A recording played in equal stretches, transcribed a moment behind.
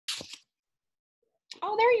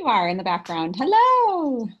Oh, there you are in the background.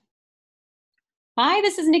 Hello. Hi,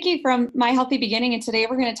 this is Nikki from My Healthy Beginning, and today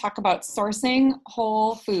we're going to talk about sourcing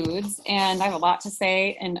whole foods. And I have a lot to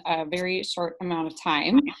say in a very short amount of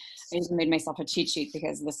time. I even made myself a cheat sheet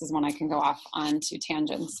because this is one I can go off onto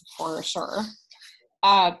tangents for sure.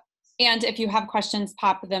 Uh, and if you have questions,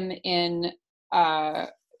 pop them in. Uh,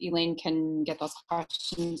 Elaine can get those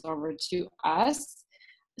questions over to us.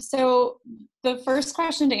 So the first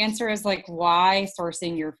question to answer is like, why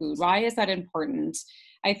sourcing your food? Why is that important?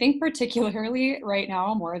 I think particularly right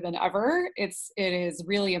now more than ever, it is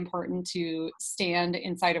really important to stand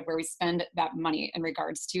inside of where we spend that money in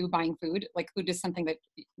regards to buying food. Like food is something that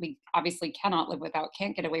we obviously cannot live without,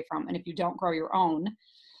 can't get away from. And if you don't grow your own,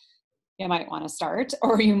 you might want to start,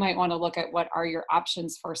 or you might want to look at what are your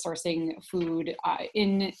options for sourcing food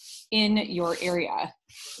in your area.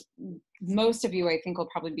 Most of you, I think, will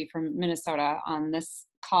probably be from Minnesota on this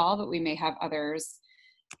call, but we may have others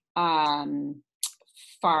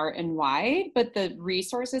far and wide. But the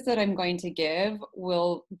resources that I'm going to give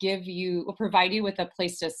will provide you with a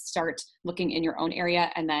place to start looking in your own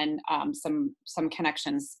area, and then some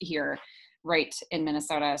connections here right in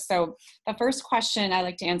Minnesota. So the first question I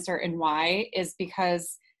like to answer and why is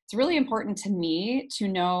because it's really important to me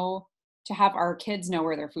to have our kids know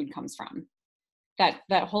where their food comes from.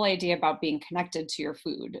 That whole idea about being connected to your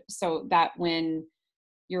food, so that when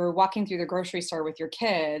you're walking through the grocery store with your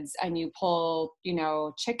kids and you pull,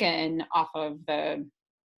 chicken off of the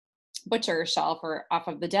butcher shelf or off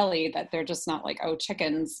of the deli, that they're just not like, oh,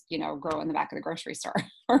 chickens, grow in the back of the grocery store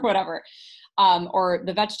or whatever. Or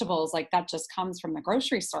the vegetables, like that just comes from the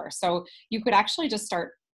grocery store. So you could actually just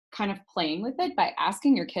start kind of playing with it by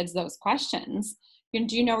asking your kids those questions.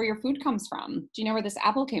 Do you know where your food comes from? Do you know where this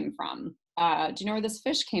apple came from? Do you know where this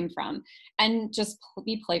fish came from? And just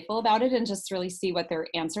be playful about it and just really see what their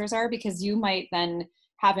answers are, because you might then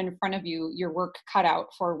have in front of you your work cut out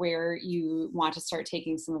for where you want to start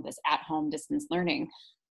taking some of this at-home distance learning.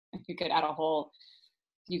 If you could add a whole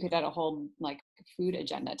like food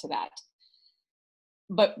agenda to that.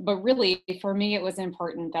 But really, for me, it was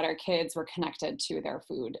important that our kids were connected to their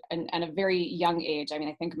food and at a very young age. I mean,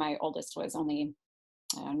 I think my oldest was only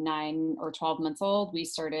 9 or 12 months old. We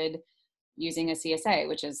started using a CSA,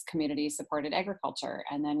 which is community supported agriculture.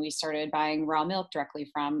 And then we started buying raw milk directly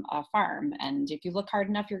from a farm. And if you look hard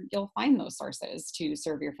enough, you'll find those sources to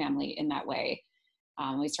serve your family in that way.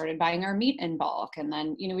 We started buying our meat in bulk. And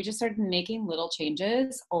then, we just started making little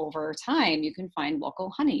changes over time. You can find local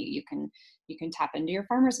honey. You can tap into your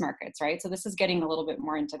farmers markets, right? So this is getting a little bit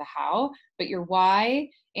more into the how, but your why,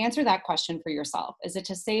 answer that question for yourself. Is it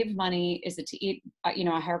to save money? Is it to eat, a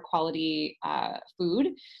higher quality food?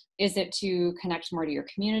 Is it to connect more to your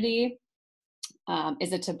community?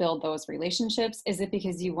 Is it to build those relationships? Is it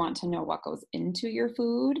because you want to know what goes into your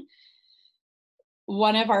food?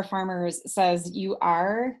 One of our farmers says, you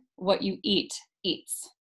are what you eat eats.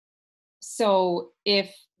 So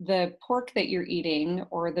if the pork that you're eating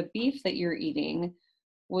or the beef that you're eating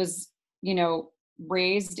was,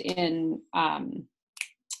 raised in,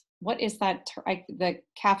 what is that? The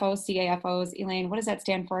CAFOs, CAFOs, Elaine, what does that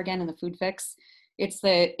stand for again in the food fix? It's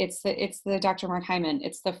the Dr. Mark Hyman.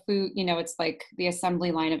 It's the food, it's like the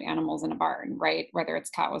assembly line of animals in a barn, right? Whether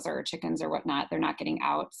it's cows or chickens or whatnot, they're not getting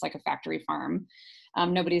out. It's like a factory farm.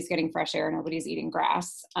 Nobody's getting fresh air. Nobody's eating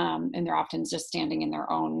grass. And they're often just standing in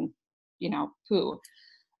their own, poo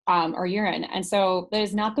or urine. And so that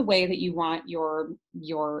is not the way that you want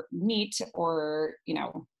your meat or,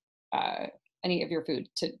 any of your food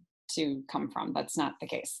to come from. That's not the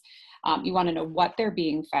case. You want to know what they're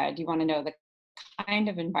being fed. You want to know the kind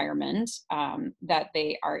of environment that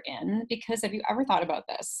they are in, because have you ever thought about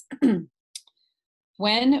this?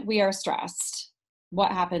 When we are stressed,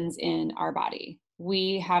 what happens in our body?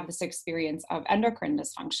 We have this experience of endocrine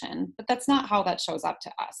dysfunction, but that's not how that shows up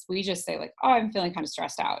to us. We just say like, oh, I'm feeling kind of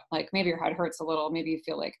stressed out. Like maybe your head hurts a little, maybe you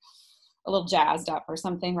feel like a little jazzed up or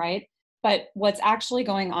something, right? But what's actually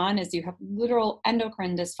going on is you have literal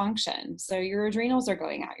endocrine dysfunction. So your adrenals are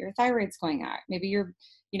going out, your thyroid's going out, maybe your,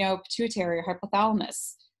 pituitary or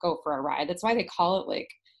hypothalamus go for a ride. That's why they call it like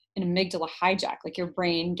an amygdala hijack, like your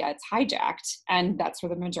brain gets hijacked, and that's where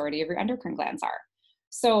the majority of your endocrine glands are.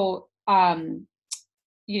 So,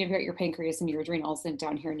 you've got your pancreas and your adrenals and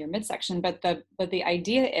down here in your midsection, but the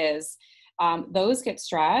idea is those get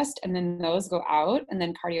stressed and then those go out, and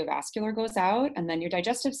then cardiovascular goes out, and then your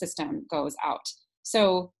digestive system goes out.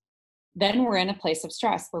 So then we're in a place of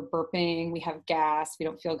stress. We're burping, we have gas, we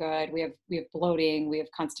don't feel good, we have bloating, we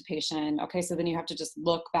have constipation. Okay, so then you have to just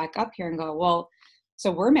look back up here and go, well,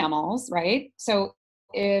 so we're mammals, right? So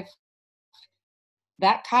if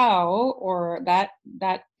that cow or that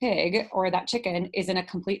pig or that chicken is in a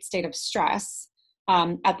complete state of stress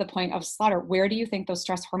at the point of slaughter. Where do you think those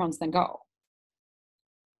stress hormones then go?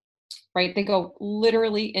 Right? They go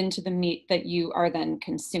literally into the meat that you are then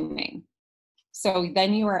consuming. So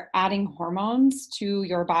then you are adding hormones to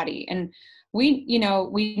your body. And we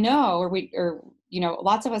know,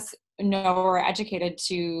 lots of us know or are educated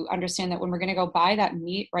to understand that when we're going to go buy that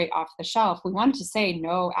meat right off the shelf, we want it to say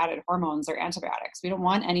no added hormones or antibiotics. We don't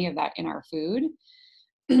want any of that in our food.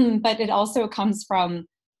 But it also comes from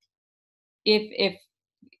if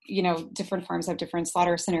different farms have different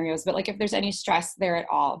slaughter scenarios, but like if there's any stress there at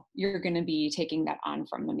all, you're going to be taking that on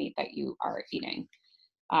from the meat that you are eating.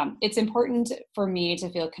 It's important for me to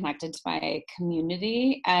feel connected to my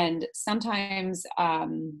community. And sometimes,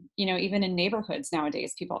 even in neighborhoods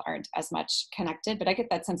nowadays, people aren't as much connected, but I get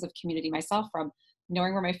that sense of community myself from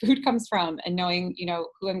knowing where my food comes from and knowing,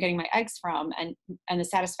 who I'm getting my eggs from and the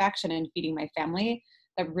satisfaction in feeding my family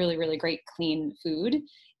that really, really great, clean food.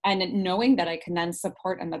 And knowing that I can then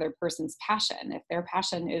support another person's passion. If their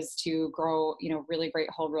passion is to grow, really great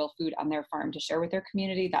whole real food on their farm to share with their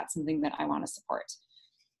community, that's something that I want to support.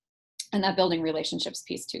 And that building relationships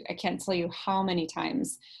piece too. I can't tell you how many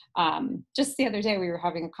times, just the other day we were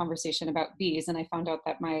having a conversation about bees, and I found out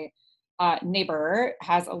that my neighbor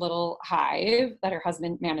has a little hive that her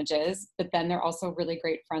husband manages, but then they're also really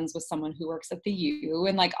great friends with someone who works at the U,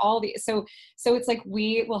 and like all the, so it's like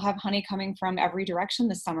we will have honey coming from every direction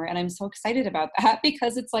this summer. And I'm so excited about that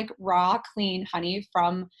because it's like raw, clean honey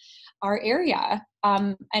from our area.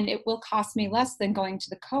 And it will cost me less than going to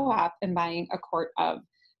the co-op and buying a quart of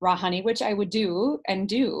raw honey, which I would do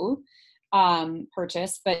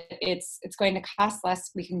purchase, but it's going to cost less.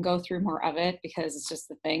 We can go through more of it because it's just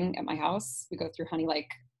the thing at my house. We go through honey like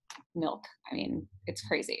milk. I mean, it's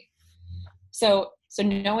crazy. So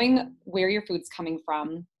knowing where your food's coming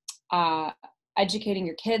from, educating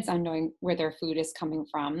your kids on knowing where their food is coming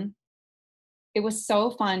from. It was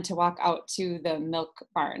so fun to walk out to the milk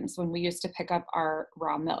barns when we used to pick up our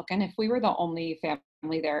raw milk. And if we were the only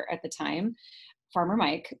family there at the time, Farmer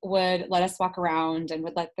Mike would let us walk around and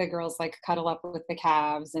would let the girls like cuddle up with the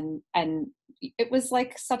calves. And it was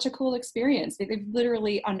like such a cool experience. They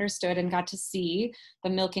literally understood and got to see the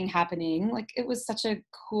milking happening. Like it was such a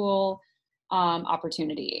cool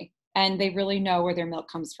opportunity. And they really know where their milk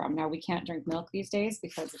comes from. Now we can't drink milk these days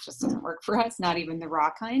because it just doesn't work for us, not even the raw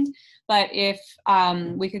kind. But if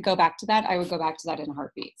we could go back to that, I would go back to that in a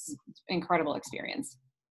heartbeat. Incredible experience.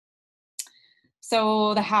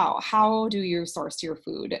 So the how do you source your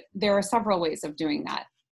food? There are several ways of doing that.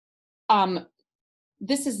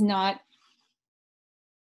 This is not,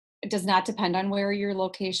 it does not depend on where your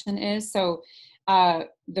location is. So the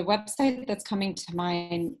website that's coming to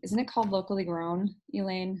mind, isn't it called Locally Grown,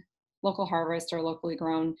 Elaine? Local Harvest or Locally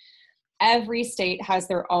Grown. Every state has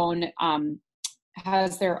their own,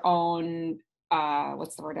 what's the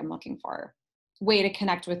word I'm looking for? Way to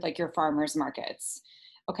connect with like your farmers markets.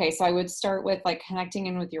 Okay, so I would start with like connecting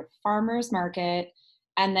in with your farmers market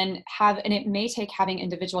and then and it may take having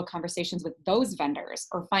individual conversations with those vendors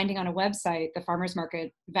or finding on a website the farmers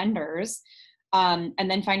market vendors and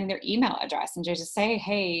then finding their email address and just say,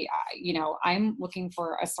 hey, I'm looking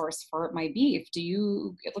for a source for my beef.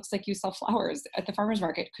 It looks like you sell flowers at the farmers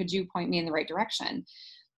market. Could you point me in the right direction?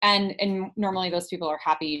 And normally those people are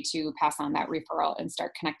happy to pass on that referral and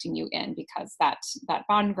start connecting you in because that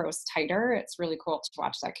bond grows tighter. It's really cool to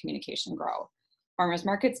watch that communication grow. Farmers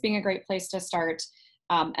markets being a great place to start.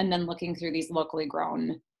 And then looking through these locally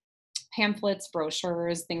grown pamphlets,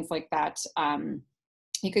 brochures, things like that.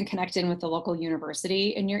 You can connect in with the local university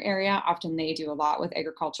in your area. Often they do a lot with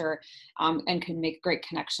agriculture and can make great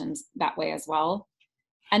connections that way as well.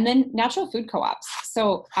 And then natural food co-ops.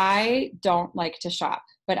 So I don't like to shop,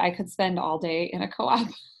 but I could spend all day in a co-op.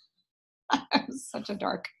 I'm such a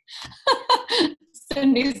dork.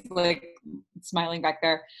 Cindy's like smiling back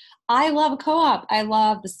there. I love a co-op. I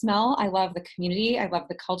love the smell. I love the community. I love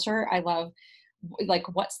the culture. I love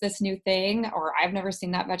like, what's this new thing? Or I've never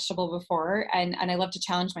seen that vegetable before. And I love to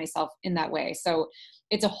challenge myself in that way. So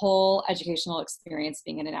it's a whole educational experience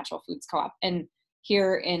being in a natural foods co-op. And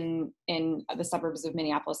here in the suburbs of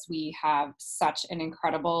Minneapolis, we have such an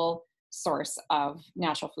incredible source of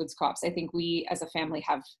natural foods co-ops. I think we as a family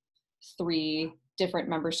have 3 different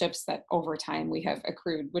memberships that over time we have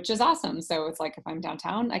accrued, which is awesome. So it's like if I'm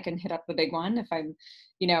downtown, I can hit up the big one. If I'm,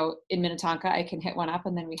 in Minnetonka, I can hit one up,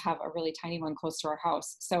 and then we have a really tiny one close to our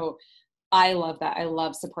house. So I love that. I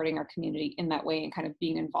love supporting our community in that way, and kind of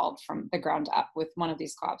being involved from the ground up with one of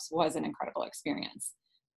these co-ops was an incredible experience.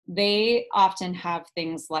 They often have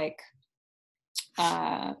things like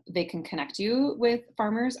they can connect you with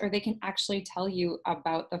farmers, or they can actually tell you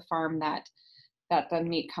about the farm that the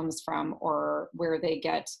meat comes from, or where they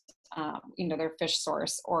get their fish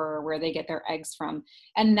source, or where they get their eggs from.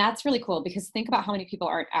 And that's really cool, because think about how many people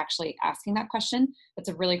aren't actually asking that question. That's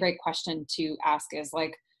a really great question to ask, is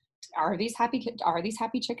like, are these happy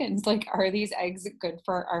chickens? Like, are these eggs good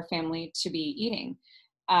for our family to be eating?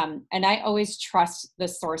 And I always trust the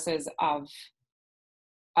sources of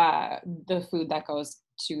the food that goes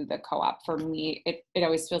to the co-op. For me, it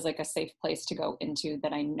always feels like a safe place to go into,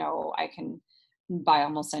 that I know I can buy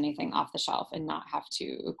almost anything off the shelf and not have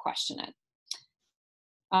to question it.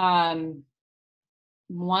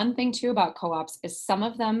 One thing too about co-ops is some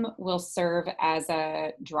of them will serve as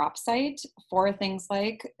a drop site for things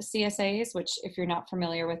like CSAs, which, if you're not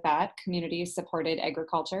familiar with that, community supported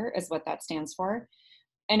agriculture is what that stands for.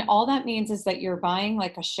 And all that means is that you're buying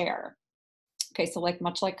like a share. Okay, so like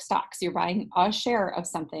much like stocks, you're buying a share of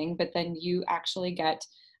something, but then you actually get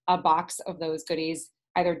a box of those goodies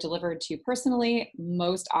either delivered to you personally.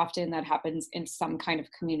 Most often that happens in some kind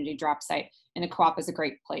of community drop site, and a co-op is a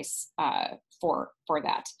great place for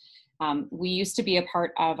that. We used to be a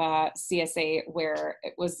part of a CSA where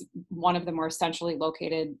it was one of the more centrally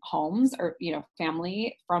located homes, or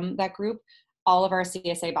family from that group. All of our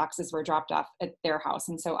CSA boxes were dropped off at their house,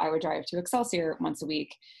 and so I would drive to Excelsior once a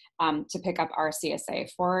week to pick up our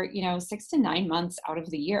CSA for 6 to 9 months out of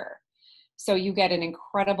the year. So you get an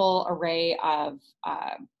incredible array of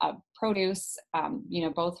produce,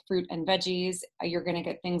 both fruit and veggies. You're going to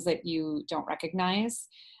get things that you don't recognize.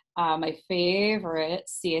 My favorite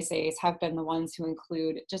CSAs have been the ones who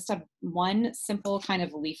include just one simple kind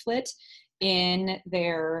of leaflet in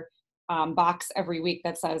their box every week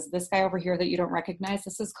that says, this guy over here that you don't recognize,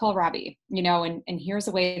 this is kohlrabi, and here's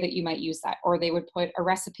a way that you might use that. Or they would put a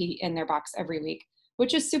recipe in their box every week,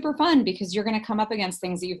 which is super fun, because you're going to come up against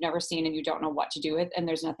things that you've never seen and you don't know what to do with. And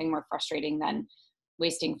there's nothing more frustrating than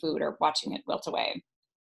wasting food or watching it wilt away.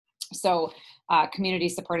 So community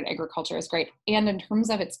supported agriculture is great. And in terms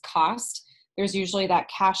of its cost, there's usually that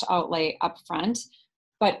cash outlay up front,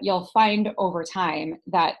 but you'll find over time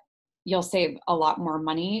that you'll save a lot more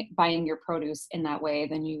money buying your produce in that way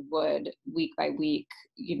than you would week by week,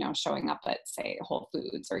 showing up at, say, Whole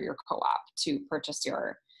Foods or your co-op to purchase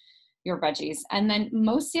your veggies. And then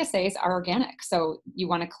most CSAs are organic. So you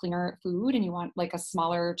want a cleaner food and you want like a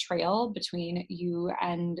smaller trail between you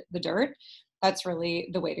and the dirt. That's really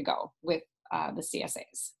the way to go with the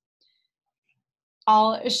CSAs.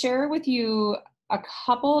 I'll share with you a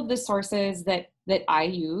couple of the sources that I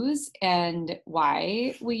use and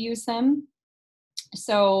why we use them.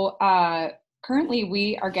 So currently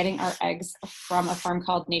we are getting our eggs from a farm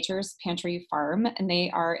called Nature's Pantry Farm, and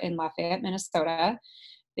they are in Lafayette, Minnesota.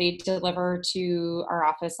 They deliver to our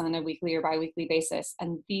office on a weekly or biweekly basis.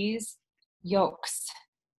 And these yolks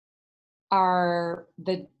are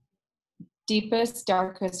the deepest,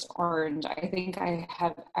 darkest orange I think I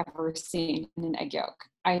have ever seen in an egg yolk.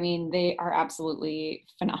 I mean, they are absolutely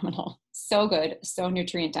phenomenal. So good, so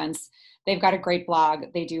nutrient dense. They've got a great blog.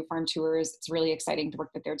 They do farm tours. It's really exciting, the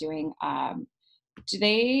work that they're doing. I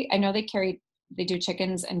know they do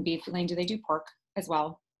chickens and beef. Elaine, do they do pork as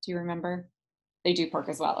well? Do you remember? They do pork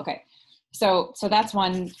as well. Okay. So that's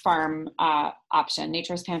one farm option,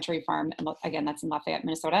 Nature's Pantry Farm. And again, that's in Lafayette,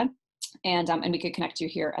 Minnesota. And we could connect you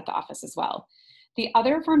here at the office as well. The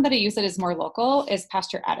other farm that I use that is more local is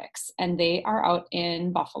Pastured, and they are out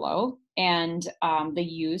in Buffalo. And they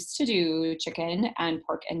used to do chicken and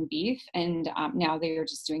pork and beef, and now they are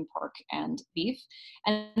just doing pork and beef.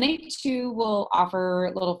 And they too will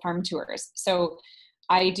offer little farm tours. So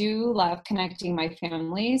I do love connecting my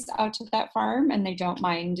families out to that farm, and they don't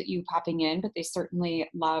mind you popping in, but they certainly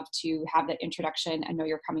love to have that introduction and know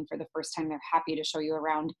you're coming for the first time. They're happy to show you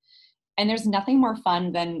around. And there's nothing more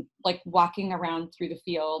fun than like walking around through the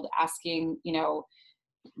field, asking,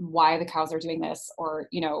 why the cows are doing this, or,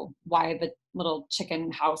 why the little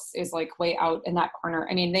chicken house is like way out in that corner.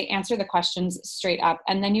 I mean, they answer the questions straight up.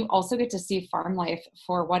 And then you also get to see farm life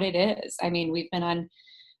for what it is. I mean, we've been on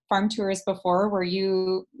farm tours before where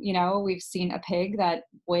we've seen a pig that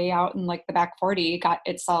way out in like the back 40 got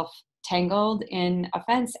itself tangled in a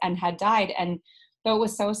fence and had died. And though it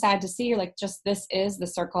was so sad to see, like, just this is the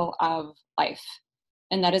circle of life.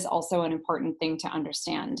 And that is also an important thing to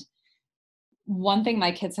understand. One thing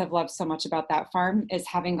my kids have loved so much about that farm is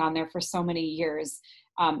having gone there for so many years.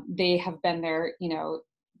 They have been there,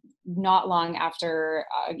 not long after,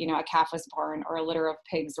 a calf was born or a litter of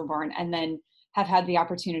pigs were born, and then have had the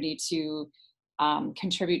opportunity to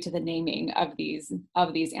contribute to the naming of these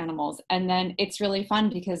animals. And then it's really fun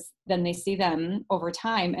because then they see them over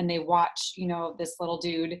time and they watch, you know, this little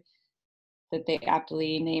dude that they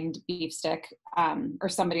aptly named Beefstick, or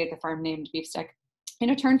somebody at the farm named Beefstick, you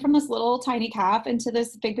know, turn from this little tiny calf into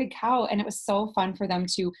this big, big cow. And it was so fun for them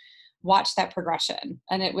to watch that progression.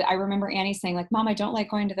 And I remember Annie saying, like, Mom, I don't like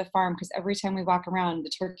going to the farm because every time we walk around, the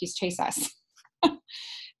turkeys chase us.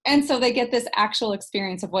 And so they get this actual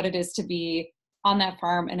experience of what it is to be on that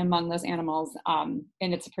farm and among those animals. And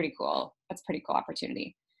it's a pretty cool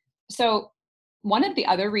opportunity. So one of the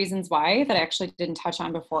other reasons why that I actually didn't touch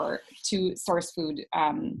on before to source food,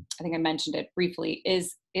 I think I mentioned it briefly,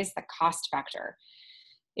 is the cost factor.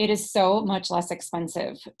 It is so much less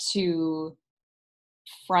expensive to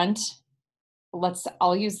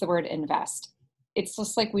I'll use the word invest. It's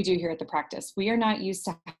just like we do here at the practice. We are not used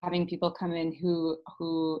to having people come in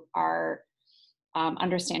who are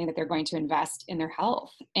understanding that they're going to invest in their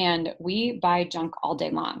health. And we buy junk all day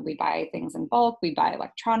long. We buy things in bulk. We buy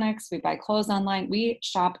electronics. We buy clothes online. We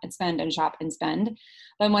shop and spend and shop and spend.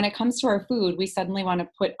 But when it comes to our food, we suddenly want to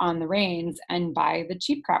put on the reins and buy the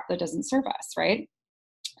cheap crap that doesn't serve us, right?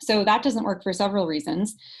 So that doesn't work for several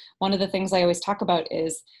reasons. One of the things I always talk about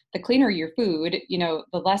is the cleaner your food, you know,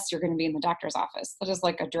 the less you're going to be in the doctor's office. That is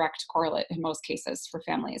like a direct correlate in most cases for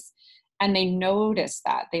families. And they notice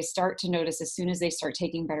that. They start to notice as soon as they start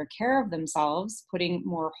taking better care of themselves, putting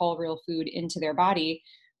more whole, real food into their body,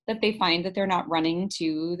 that they find that they're not running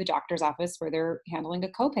to the doctor's office where they're handling a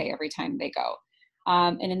copay every time they go.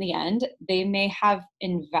 And in the end, they may have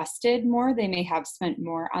invested more, they may have spent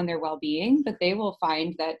more on their well-being, but they will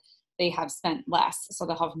find that they have spent less. So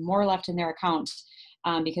they'll have more left in their account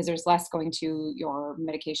because there's less going to your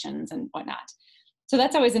medications and whatnot. So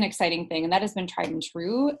that's always an exciting thing. And that has been tried and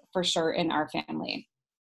true for sure in our family.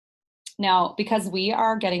 Now, because we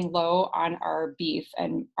are getting low on our beef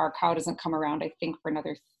and our cow doesn't come around, I think, for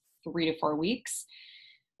another 3 to 4 weeks,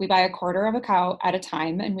 we buy a quarter of a cow at a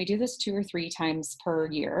time, and we do this 2 or 3 times per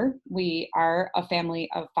year. We are a family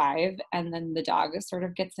of 5, and then the dog sort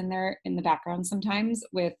of gets in there in the background sometimes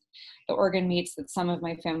with the organ meats that some of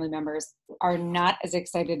my family members are not as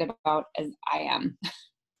excited about as I am,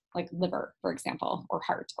 like liver, for example, or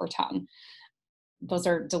heart or tongue. Those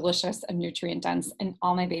are delicious and nutrient dense, and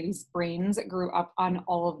all my babies' brains grew up on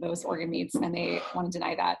all of those organ meats, and they want to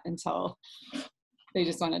deny that until they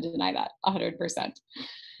just want to deny that 100%.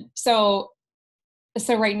 So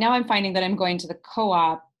right now I'm finding that I'm going to the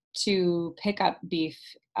co-op to pick up beef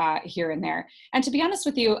here and there. And to be honest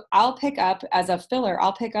with you, I'll pick up as a filler,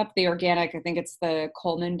 I'll pick up the organic, I think it's the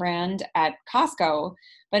Coleman brand at Costco,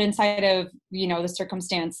 but inside of, you know, the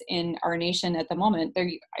circumstance in our nation at the moment,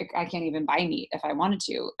 I can't even buy meat if I wanted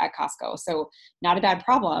to at Costco. So not a bad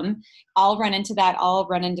problem. I'll run into that. I'll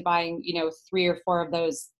run into buying, you know, 3 or 4 of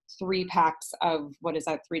those 3 packs of,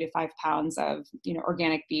 3 to 5 pounds of, you know,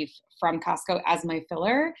 organic beef from Costco as my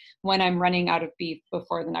filler when I'm running out of beef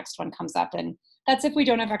before the next one comes up. And that's if we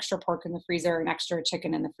don't have extra pork in the freezer and extra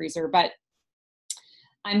chicken in the freezer, but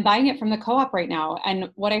I'm buying it from the co-op right now. And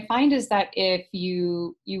what I find is that if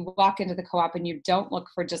you walk into the co-op and you don't look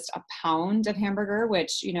for just a pound of hamburger,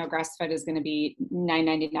 which, you know, grass-fed is going to be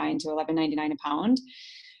 $9.99 to $11.99 a pound,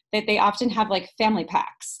 that they often have like family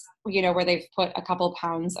packs, you know, where they've put a couple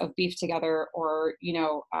pounds of beef together, or, you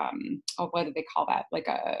know, what do they call that? Like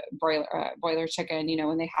a broiler chicken, you know,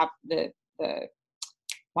 when they have the,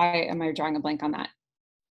 why am I drawing a blank on that?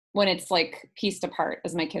 When it's like pieced apart,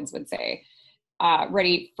 as my kids would say,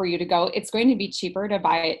 ready for you to go, it's going to be cheaper to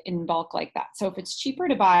buy it in bulk like that. So if it's cheaper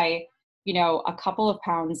to buy, you know, a couple of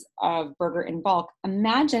pounds of burger in bulk,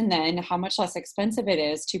 imagine then how much less expensive it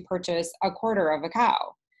is to purchase a quarter of a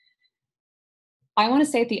cow. I want to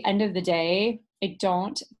say at the end of the day, I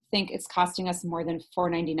don't think it's costing us more than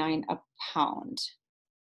 $4.99 a pound.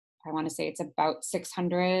 I want to say it's about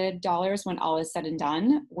 $600 when all is said and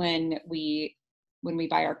done when we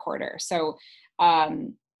buy our quarter. So,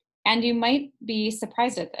 and you might be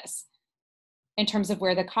surprised at this in terms of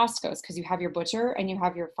where the cost goes, because you have your butcher and you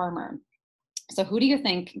have your farmer. So who do you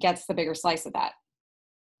think gets the bigger slice of that?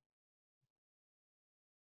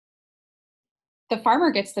 The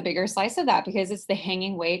farmer gets the bigger slice of that because it's the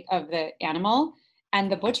hanging weight of the animal,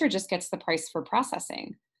 and the butcher just gets the price for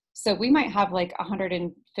processing. So we might have like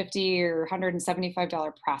 $150 or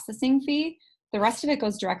 $175 processing fee. The rest of it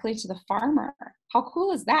goes directly to the farmer. How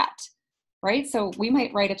cool is that? Right? So we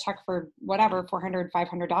might write a check for whatever, $400,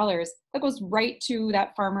 $500 that goes right to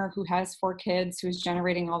that farmer who has 4 kids, who's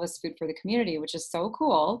generating all this food for the community, which is so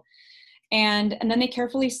cool. And then they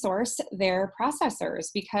carefully source their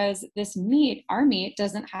processors, because this meat, our meat,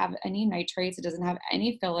 doesn't have any nitrates. It doesn't have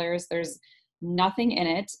any fillers. There's nothing in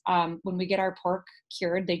it. When we get our pork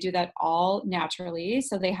cured, they do that all naturally.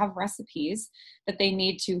 So they have recipes that they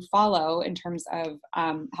need to follow in terms of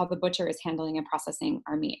how the butcher is handling and processing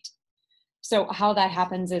our meat. So how that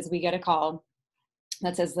happens is we get a call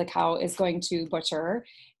that says the cow is going to butcher,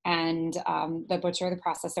 and the butcher, the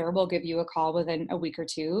processor, will give you a call within a week or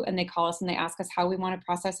two, and they call us and they ask us how we want to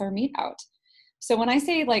process our meat out. So when I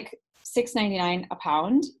say like $6.99 a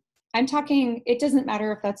pound, I'm talking, it doesn't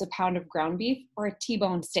matter if that's a pound of ground beef or a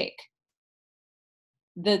T-bone steak.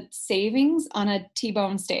 The savings on a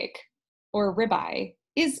T-bone steak or ribeye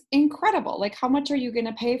is incredible. Like, how much are you going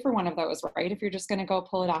to pay for one of those, right? If you're just going to go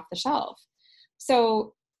pull it off the shelf.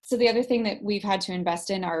 So the other thing that we've had to invest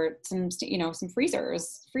in are some freezer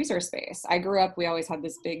space. I grew up, we always had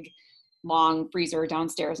this big, long freezer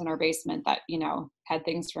downstairs in our basement that, had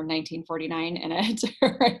things from 1949 in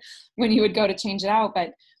it when you would go to change it out.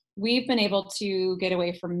 But we've been able to get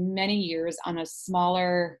away for many years on a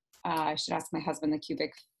smaller, I should ask my husband the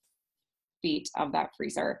cubic feet of that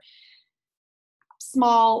freezer.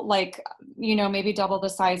 Small, like, maybe double the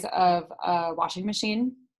size of a washing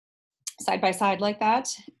machine, side by side like that.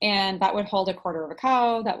 And that would hold a quarter of a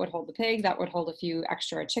cow, that would hold the pig, that would hold a few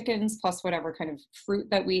extra chickens, plus whatever kind of fruit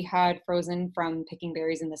that we had frozen from picking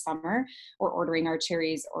berries in the summer, or ordering our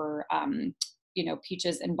cherries or,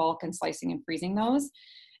 peaches in bulk and slicing and freezing those.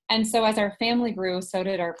 And so as our family grew, so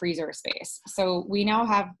did our freezer space. So we now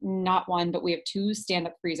have not one, but we have 2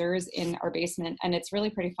 stand-up freezers in our basement. And it's really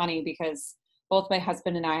pretty funny because both my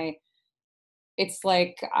husband and I, it's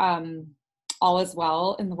like all is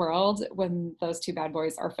well in the world when those 2 bad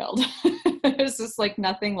boys are filled. It's just like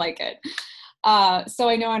nothing like it. So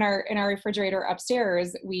I know in our refrigerator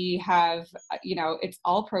upstairs, we have, it's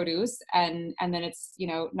all produce and then it's,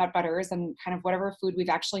 nut butters and kind of whatever food we've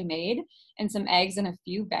actually made, and some eggs and a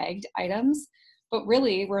few bagged items. But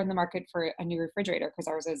really, we're in the market for a new refrigerator because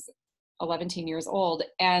ours is 11 years old.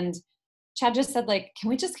 And Chad just said, like, can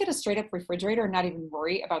we just get a straight up refrigerator and not even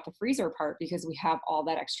worry about the freezer part because we have all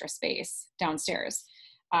that extra space downstairs.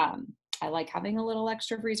 I like having a little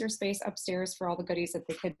extra freezer space upstairs for all the goodies that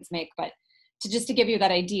the kids make, but to give you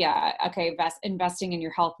that idea, okay, investing in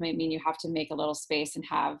your health might mean you have to make a little space and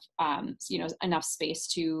have, enough space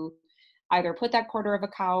to either put that quarter of a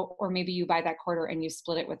cow, or maybe you buy that quarter and you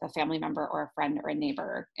split it with a family member or a friend or a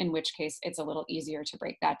neighbor, in which case it's a little easier to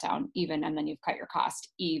break that down even, and then you've cut your cost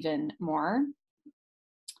even more.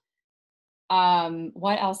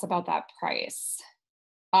 What else about that price?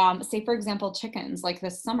 Say, for example, chickens. Like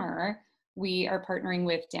this summer, we are partnering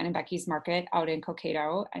with Dan and Becky's Market out in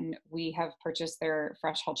Cokato, and we have purchased their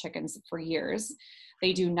fresh whole chickens for years.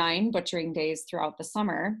 They do 9 butchering days throughout the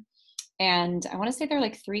summer. And I want to say they're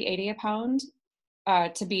like $3.80 a pound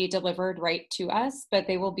to be delivered right to us, but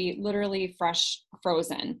they will be literally fresh,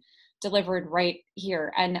 frozen, delivered right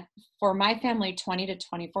here. And for my family, 20 to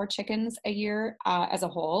 24 chickens a year as a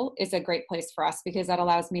whole is a great place for us, because that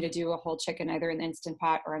allows me to do a whole chicken either in the Instant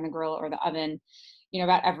Pot or in the grill or the oven,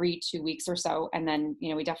 about every 2 weeks or so. And then,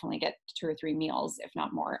 we definitely get 2 or 3 meals, if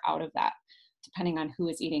not more, out of that, depending on who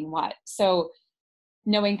is eating what. So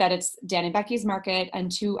knowing that it's Dan and Becky's Market and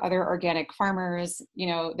 2 other organic farmers,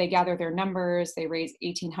 they gather their numbers, they raise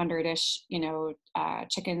 1,800-ish,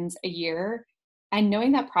 chickens a year. And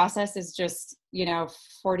knowing that process is just,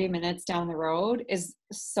 40 minutes down the road is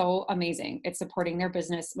so amazing. It's supporting their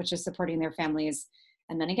business, which is supporting their families.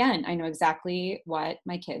 And then again, I know exactly what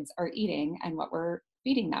my kids are eating and what we're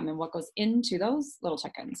feeding them and what goes into those little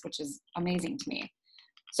chickens, which is amazing to me.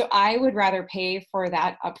 So I would rather pay for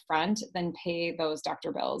that upfront than pay those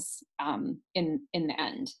doctor bills in the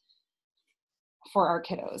end for our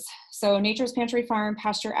kiddos. So Nature's Pantry Farm,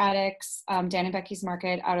 Pasture Addicts, Dan and Becky's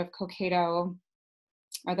Market out of Cokato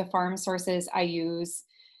are the farm sources I use.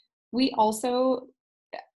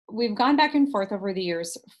 We've gone back and forth over the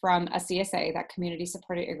years from a CSA, that community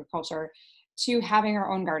supported agriculture, to having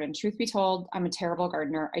our own garden. Truth be told, I'm a terrible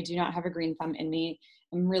gardener. I do not have a green thumb in me.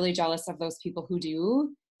 I'm really jealous of those people who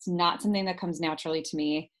do. It's not something that comes naturally to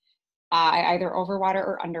me. I either overwater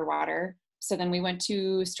or underwater. So then we went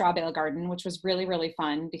to straw bale garden, which was really, really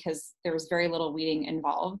fun because there was very little weeding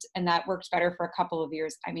involved. And that worked better for a couple of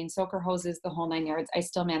years. I mean, soaker hoses, the whole 9 yards. I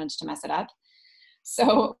still managed to mess it up.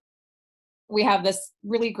 So we have this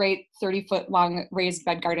really great 30-foot long raised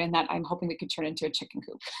bed garden that I'm hoping we could turn into a chicken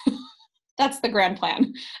coop. That's the grand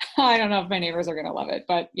plan. I don't know if my neighbors are going to love it,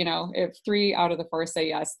 but if 3 out of the 4 say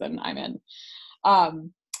yes, then I'm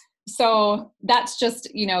in. So that's just,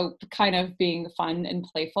 kind of being fun and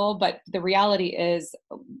playful. But the reality is,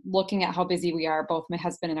 looking at how busy we are, both my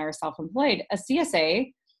husband and I are self-employed, a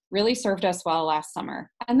CSA really served us well last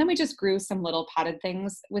summer. And then we just grew some little potted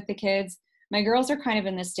things with the kids. My girls are kind of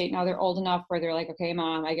in this state now. They're old enough where they're like, okay,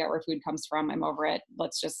 mom, I get where food comes from. I'm over it.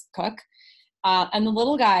 Let's just cook. And the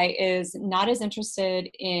little guy is not as interested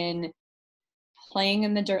in playing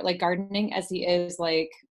in the dirt, like gardening, as he is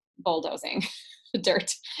like bulldozing the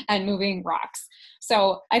dirt and moving rocks.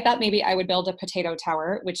 So I thought maybe I would build a potato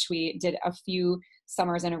tower, which we did a few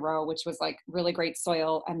summers in a row, which was like really great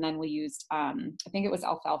soil. And then we used, I think it was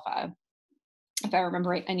alfalfa, if I remember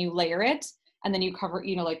right, and you layer it and then you cover,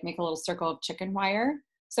 like make a little circle of chicken wire.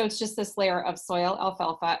 So it's just this layer of soil,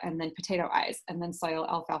 alfalfa, and then potato eyes, and then soil,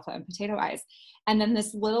 alfalfa, and potato eyes. And then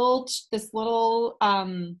this little,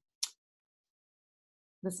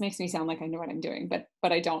 this makes me sound like I know what I'm doing, but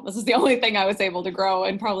I don't. This is the only thing I was able to grow,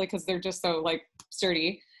 and probably because they're just so like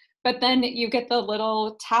sturdy. But then you get the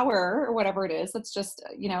little tower or whatever it is. That's just,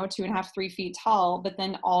 2.5, 3 feet tall. But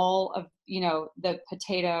then all of, the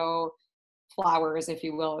potato flowers, if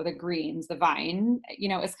you will, or the greens, the vine,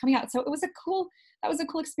 is coming out. So that was a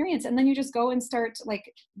cool experience. And then you just go and start like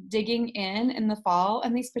digging in the fall,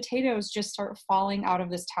 and these potatoes just start falling out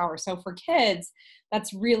of this tower. So for kids,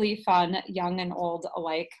 that's really fun, young and old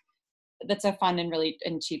alike. That's a fun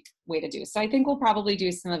and cheap way to do. So I think we'll probably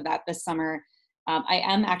do some of that this summer. I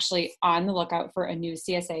am actually on the lookout for a new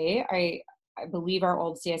CSA. I believe our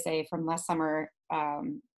old CSA from last summer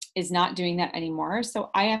is not doing that anymore. So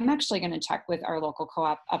I am actually going to check with our local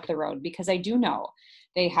co-op up the road, because I do know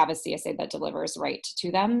they have a CSA that delivers right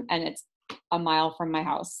to them, and it's a mile from my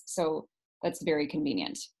house. So that's very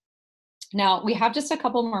convenient. Now we have just a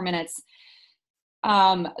couple more minutes.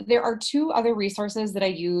 There are 2 other resources that I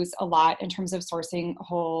use a lot in terms of sourcing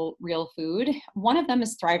whole, real food. One of them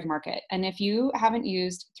is Thrive Market. And if you haven't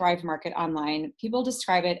used Thrive Market online, people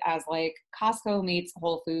describe it as like Costco meets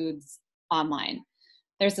Whole Foods online.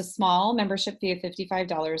 There's a small membership fee of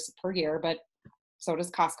 $55 per year, but so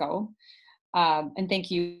does Costco. And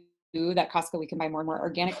thank you that Costco, we can buy more and more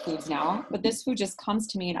organic foods now, but this food just comes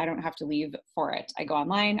to me and I don't have to leave for it. I go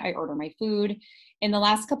online, I order my food. In the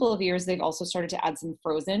last couple of years, they've also started to add some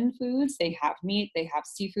frozen foods. They have meat, they have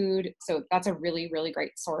seafood. So that's a really, really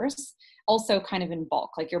great source. Also kind of in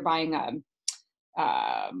bulk, like you're buying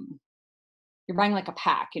like a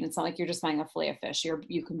pack, and it's not like you're just buying a fillet of fish.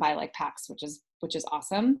 You can buy like packs, which is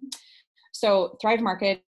awesome. So Thrive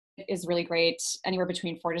Market is really great, anywhere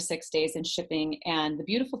between 4 to 6 days in shipping. And the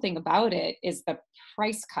beautiful thing about it is the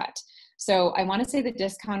price cut. So I want to say the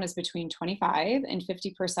discount is between 25 and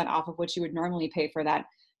 50% off of what you would normally pay for that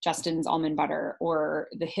Justin's almond butter, or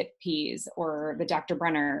the hip peas, or the Dr.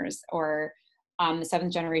 Brenner's, or the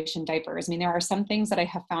 7th generation diapers. I mean, there are some things that I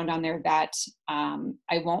have found on there that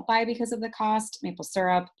I won't buy because of the cost, maple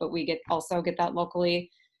syrup, but we also get that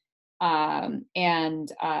locally.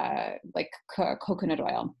 And like coconut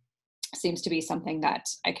oil seems to be something that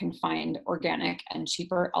I can find organic and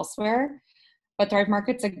cheaper elsewhere. But Thrive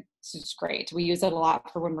Market's it's great. We use it a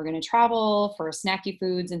lot for when we're going to travel, for snacky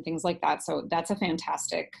foods and things like that. So that's a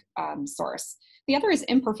fantastic source. The other is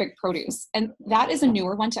Imperfect Produce. And that is a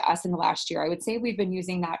newer one to us in the last year. I would say we've been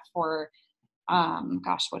using that for,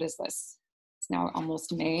 what is this? It's now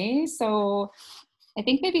almost May. So I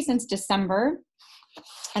think maybe since December.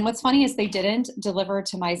 And what's funny is they didn't deliver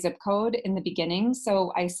to my zip code in the beginning.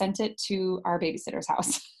 So I sent it to our babysitter's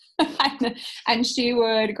house. And she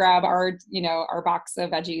would grab our box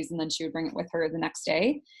of veggies, and then she would bring it with her the next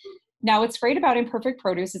day. Now, what's great about Imperfect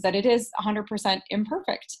Produce is that it is 100%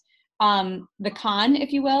 imperfect. The con,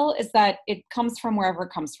 if you will, is that it comes from wherever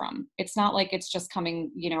it comes from. It's not like it's just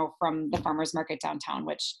coming, from the farmer's market downtown,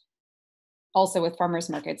 which also with farmers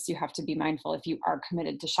markets, you have to be mindful, if you are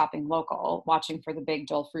committed to shopping local, watching for the big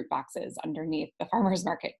Dole fruit boxes underneath the farmers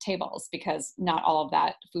market tables, because not all of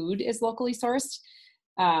that food is locally sourced.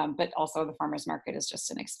 But also the farmers market is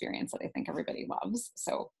just an experience that I think everybody loves.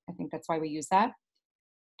 So I think that's why we use that.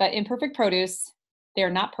 But Imperfect Produce,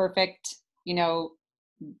 they're not perfect.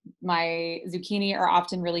 My zucchini are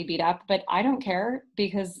often really beat up, but I don't care,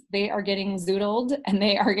 because they are getting zoodled and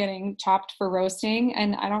they are getting chopped for roasting.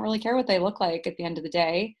 And I don't really care what they look like at the end of the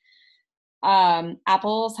day.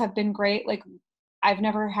 Apples have been great. Like, I've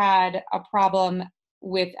never had a problem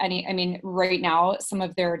with any, right now, some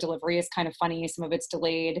of their delivery is kind of funny. Some of it's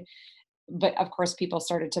delayed, but of course people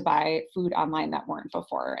started to buy food online that weren't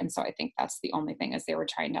before. And so I think that's the only thing, is they were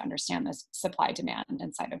trying to understand this supply demand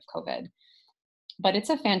inside of COVID. But it's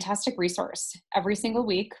a fantastic resource. Every single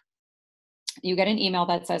week, you get an email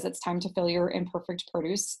that says it's time to fill your Imperfect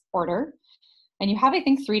Produce order. And you have, I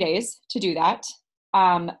think, 3 days to do that.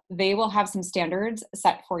 They will have some standards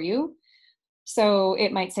set for you. So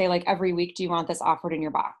it might say like every week, do you want this offered in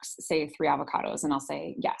your box? Say 3 avocados. And I'll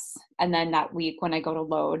say yes. And then that week when I go to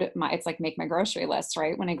load it's like make my grocery list,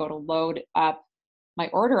 right? When I go to load up my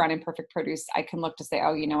order on Imperfect Produce, I can look to say,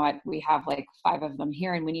 oh, you know what? We have like 5 of them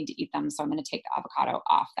here and we need to eat them. So I'm going to take the avocado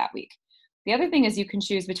off that week. The other thing is you can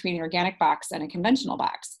choose between an organic box and a conventional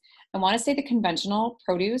box. I want to say the conventional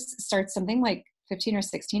produce starts something like $15 or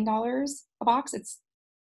 $16 a box.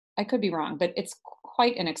 I could be wrong, but it's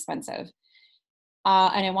quite inexpensive.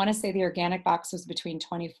 And I want to say the organic box was between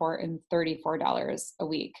 $24 and $34 a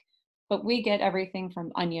week. But we get everything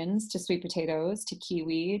from onions to sweet potatoes to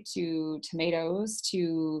kiwi to tomatoes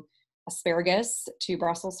to asparagus to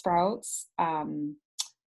Brussels sprouts,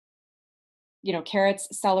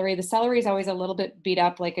 carrots, celery. The celery is always a little bit beat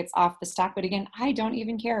up, like it's off the stock. But again, I don't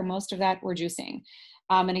even care. Most of that we're juicing.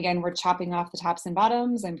 And again, we're chopping off the tops and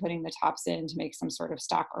bottoms. I'm putting the tops in to make some sort of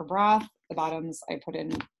stock or broth. The bottoms I put in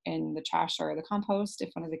the trash or the compost if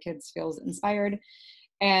one of the kids feels inspired.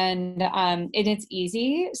 And it's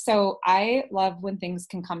easy. So I love when things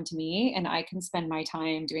can come to me and I can spend my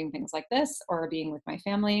time doing things like this or being with my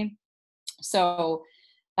family. So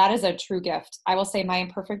that is a true gift. I will say my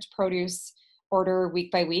Imperfect Produce order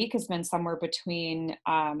week by week has been somewhere between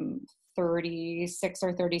 $36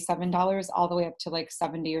 or $37 all the way up to like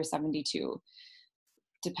 $70 or $72,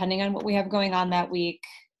 depending on what we have going on that week.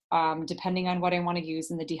 Depending on what I want to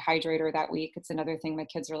use in the dehydrator that week. It's another thing my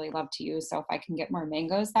kids really love to use. So if I can get more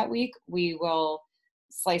mangoes that week, we will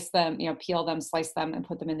slice them, peel them, slice them, and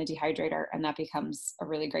put them in the dehydrator. And that becomes a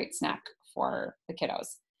really great snack for the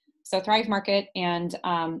kiddos. So Thrive Market and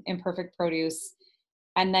Imperfect Produce.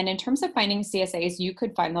 And then in terms of finding CSAs, you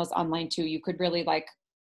could find those online too. You could really like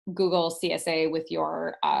Google CSA with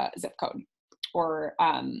your zip code, or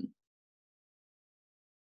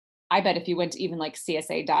I bet if you went to even like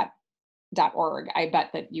CSA.org, I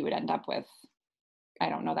bet that you would end up with, I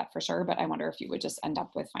don't know that for sure, but I wonder if you would just end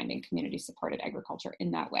up with finding community supported agriculture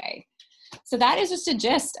in that way. So that is just a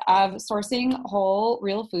gist of sourcing whole,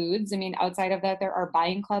 real foods. I mean, outside of that, there are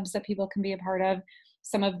buying clubs that people can be a part of.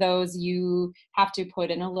 Some of those you have to put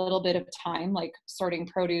in a little bit of time, like sorting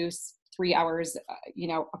produce, 3 hours,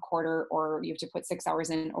 a quarter, or you have to put 6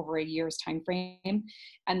 hours in over a year's time frame.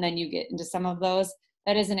 And then you get into some of those.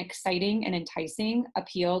 That is an exciting and enticing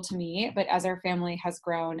appeal to me. But as our family has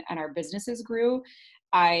grown and our businesses grew,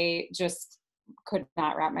 I just could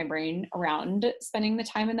not wrap my brain around spending the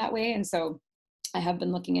time in that way. And so I have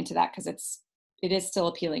been looking into that because it is still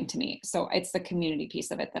appealing to me. So it's the community piece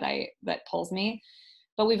of it that pulls me.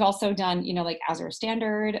 But we've also done, like Azure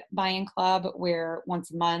Standard Buying Club, where once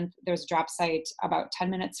a month there's a drop site about 10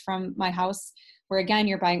 minutes from my house, where again,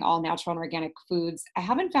 you're buying all natural and organic foods. I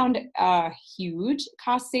haven't found a huge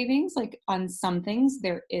cost savings. Like on some things,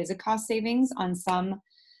 there is a cost savings. On some,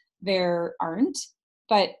 there aren't.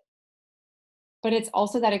 But it's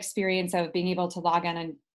also that experience of being able to log in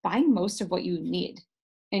and buying most of what you need,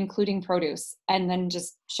 including produce, and then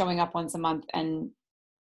just showing up once a month and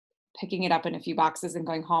picking it up in a few boxes and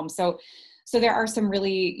going home. So there are some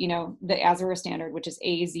really, the Azure Standard, which is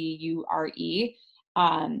AZURE.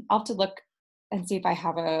 I'll have to look and see if I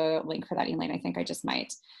have a link for that, Elaine. I think I just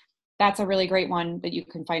might. That's a really great one that you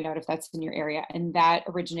can find out if that's in your area. And that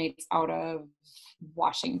originates out of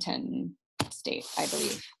Washington State, I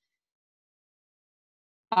believe.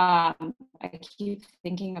 I keep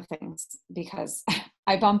thinking of things because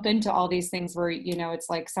I bump into all these things where, it's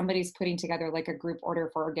like somebody's putting together like a group order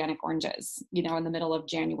for organic oranges, in the middle of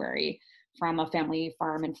January from a family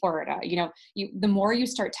farm in Florida. The more you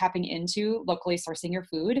start tapping into locally sourcing your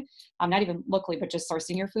food, not even locally, but just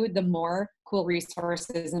sourcing your food, the more cool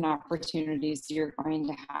resources and opportunities you're going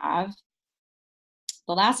to have.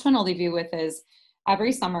 The last one I'll leave you with is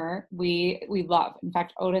every summer we love, in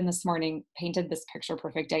fact, Odin this morning painted this picture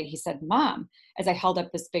perfect day. He said, Mom, as I held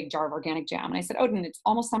up this big jar of organic jam. And I said, Odin, it's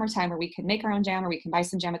almost summertime where we can make our own jam or we can buy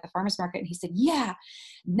some jam at the farmer's market. And he said, yeah.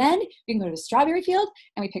 And then we can go to the strawberry field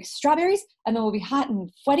and we pick strawberries and then we'll be hot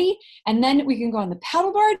and sweaty. And then we can go on the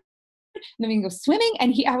paddleboard and then we can go swimming.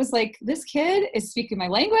 And I was like, this kid is speaking my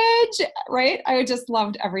language, right? I just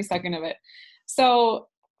loved every second of it. So,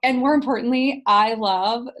 and more importantly, I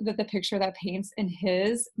love that the picture that paints in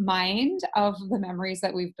his mind of the memories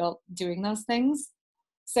that we've built doing those things.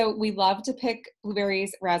 So we love to pick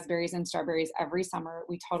blueberries, raspberries, and strawberries every summer.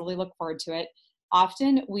 We totally look forward to it.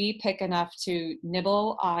 Often we pick enough to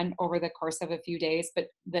nibble on over the course of a few days, but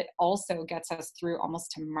that also gets us through almost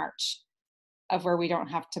to March, of where we don't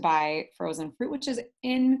have to buy frozen fruit, which is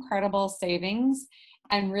incredible savings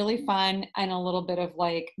and really fun, and a little bit of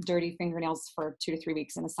like dirty fingernails for 2 to 3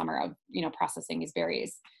 weeks in the summer of, processing these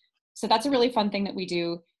berries. So that's a really fun thing that we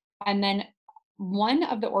do. And then one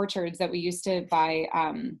of the orchards that we used to buy,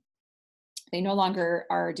 they no longer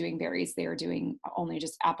are doing berries. They are doing only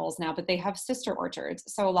just apples now, but they have sister orchards.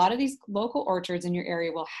 So a lot of these local orchards in your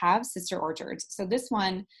area will have sister orchards. So this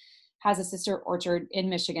one has a sister orchard in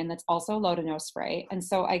Michigan that's also low to no spray. And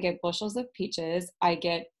so I get bushels of peaches. I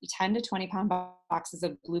get 10 to 20 pound boxes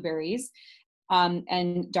of blueberries,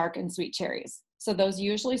 and dark and sweet cherries. So those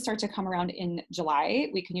usually start to come around in July.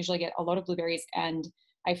 We can usually get a load of blueberries, and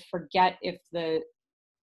I forget if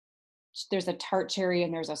there's a tart cherry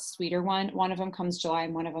and there's a sweeter one. One of them comes July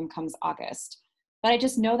and one of them comes August. But I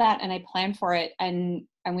just know that, and I plan for it, and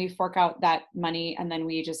we fork out that money, and then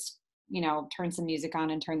we just, turn some music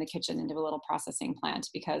on and turn the kitchen into a little processing plant,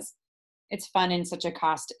 because it's fun and such a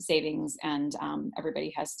cost savings, and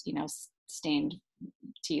everybody has, stained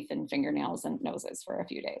teeth and fingernails and noses for a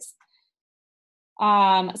few days.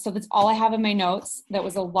 So that's all I have in my notes. That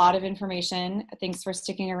was a lot of information. Thanks for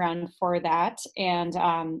sticking around for that. And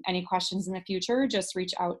any questions in the future, just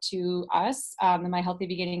reach out to us, the My Healthy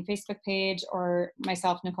Beginning Facebook page, or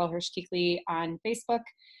myself, Nichole Hirsch Kuechle, on Facebook,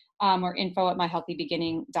 or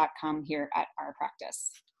info@myhealthybeginning.com here at our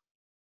practice.